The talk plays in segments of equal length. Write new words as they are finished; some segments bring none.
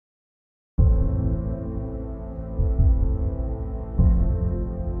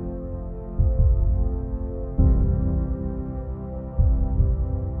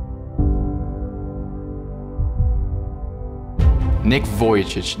Nick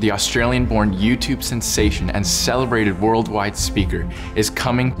the Australian-born YouTube sensation and celebrated worldwide speaker, is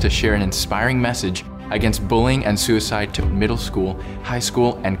coming to share an inspiring message against bullying and suicide to middle school, high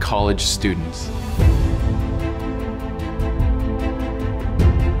school, and college students.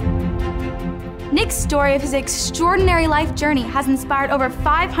 Nick's story of his extraordinary life journey has inspired over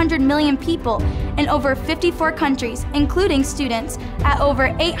 500 million people in over 54 countries, including students at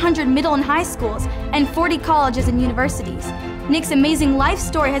over 800 middle and high schools and 40 colleges and universities. Nick's amazing life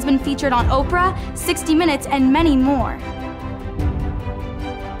story has been featured on Oprah, 60 Minutes, and many more.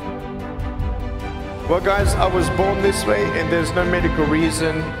 Well guys, I was born this way and there's no medical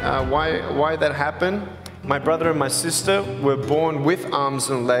reason why that happened. My brother and my sister were born with arms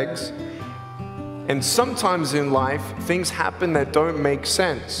and legs. And sometimes in life, things happen that don't make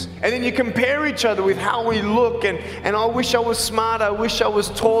sense. And then you compare each other with how we look, and I wish I was smarter, I wish I was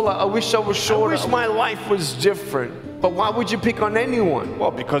taller, I wish I was shorter, I wish my life was different. But why would you pick on anyone? Well,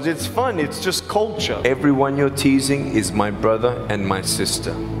 because it's fun, it's just culture. Everyone you're teasing is my brother and my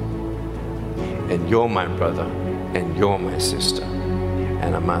sister. And you're my brother, and you're my sister.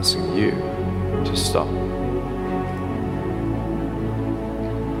 And I'm asking you to stop.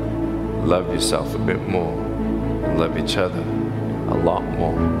 Love yourself a bit more, and love each other a lot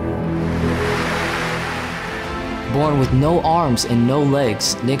more. Born with no arms and no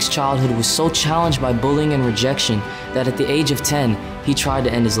legs, Nick's childhood was so challenged by bullying and rejection that at the age of 10, he tried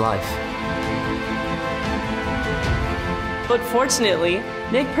to end his life. But fortunately,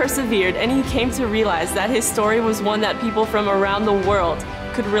 Nick persevered and he came to realize that his story was one that people from around the world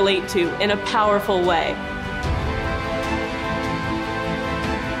could relate to in a powerful way.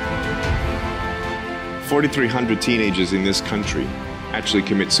 $4,300 teenagers in this country actually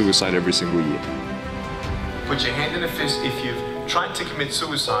commit suicide every single year. Put your hand in a fist if you've tried to commit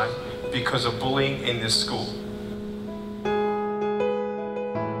suicide because of bullying in this school.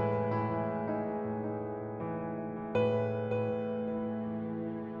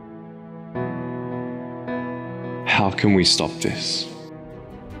 How can we stop this?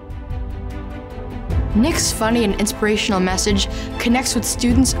 Nick's funny and inspirational message connects with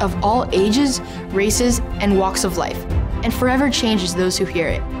students of all ages, races, and walks of life, and forever changes those who hear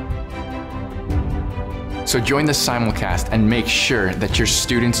it. So join the simulcast and make sure that your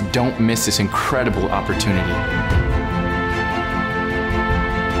students don't miss this incredible opportunity.